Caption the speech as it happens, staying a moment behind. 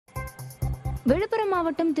விழுப்புரம்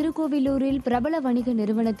மாவட்டம் திருக்கோவிலூரில் பிரபல வணிக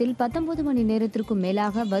நிறுவனத்தில் 19 மணி நேரத்திற்கும்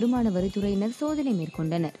மேலாக வருமான வரித்துறையினர் சோதனை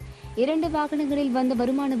மேற்கொண்டனர். 2 வாகனங்களில் வந்த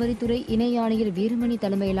வருமான வரித்துறை இணை ஆணையர் வீரமணி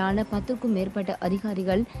தலைமையிலான 10க்கும் மேற்பட்ட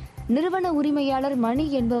அதிகாரிகள் நிறுவன உரிமையாளர் மணி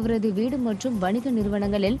என்பவரது வீடு மற்றும் வணிக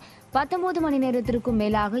நிறுவனங்களில் 19 மணி நேரத்திற்கும்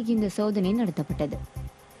மேலாக இந்த சோதனை நடத்தப்பட்டது.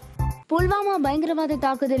 புல்வாமா பயங்கரவாத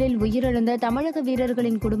தாக்குதலில் உயிரிழந்த தமிழக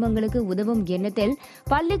வீரர்களின் குடும்பங்களுக்கு உதவும் எண்ணத்தில்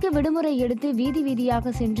பள்ளிக்கு விடுமுறை எடுத்து வீதி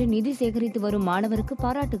வீதியாக சென்று நிதி சேகரித்து வரும் மாணவருக்கு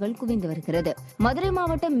பாராட்டுகள் குவிந்து வருகிறது. மதுரை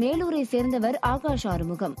மாவட்டம் மேலூரை சேர்ந்தவர் ஆகாஷ்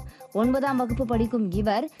ஆறுமுகம். 9ஆம் வகுப்பு படிக்கும்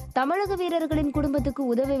இவர் தமிழக வீரர்களின் குடும்பத்துக்கு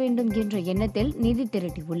உதவ வேண்டும் என்ற எண்ணத்தில் நிதி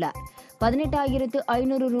திரட்டியுள்ளார்.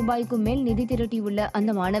 18,500 ரூபாய்க்கும் மேல் நிதி திரட்டியுள்ள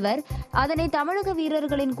அந்த மாணவர் அதனை தமிழக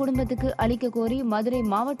வீரர்களின் குடும்பத்துக்கு அளிக்க கோரி மதுரை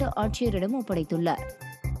மாவட்ட ஆட்சியரிடம் ஒப்படைத்துள்ளார்.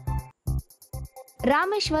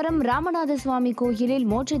 ராமேஸ்வரம் ராமநாத சுவாமி கோயிலில்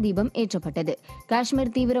மோட்ச தீபம் ஏற்றப்பட்டது.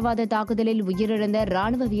 காஷ்மீர் தீவிரவாத தாக்குதலில் உயிரிழந்த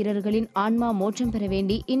ராணுவ வீரர்களின் ஆன்மா மோட்சம் பெற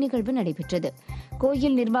வேண்டி இந்நிகழ்வு நடைபெற்றது.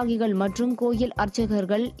 கோயில் நிர்வாகிகள் மற்றும் கோயில்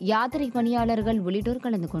அர்ச்சகர்கள், யாத்திரை பணியாளர்கள் உள்ளிட்டோர்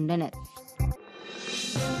கலந்து கொண்டனர்.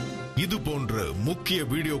 இதுபோன்ற முக்கிய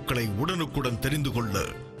வீடியோக்களை உடனுக்குடன் தெரிந்து கொள்ள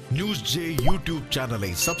NewsJ யூடியூப்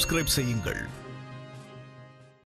சேனலை சப்ஸ்கிரைப் செய்யுங்கள்.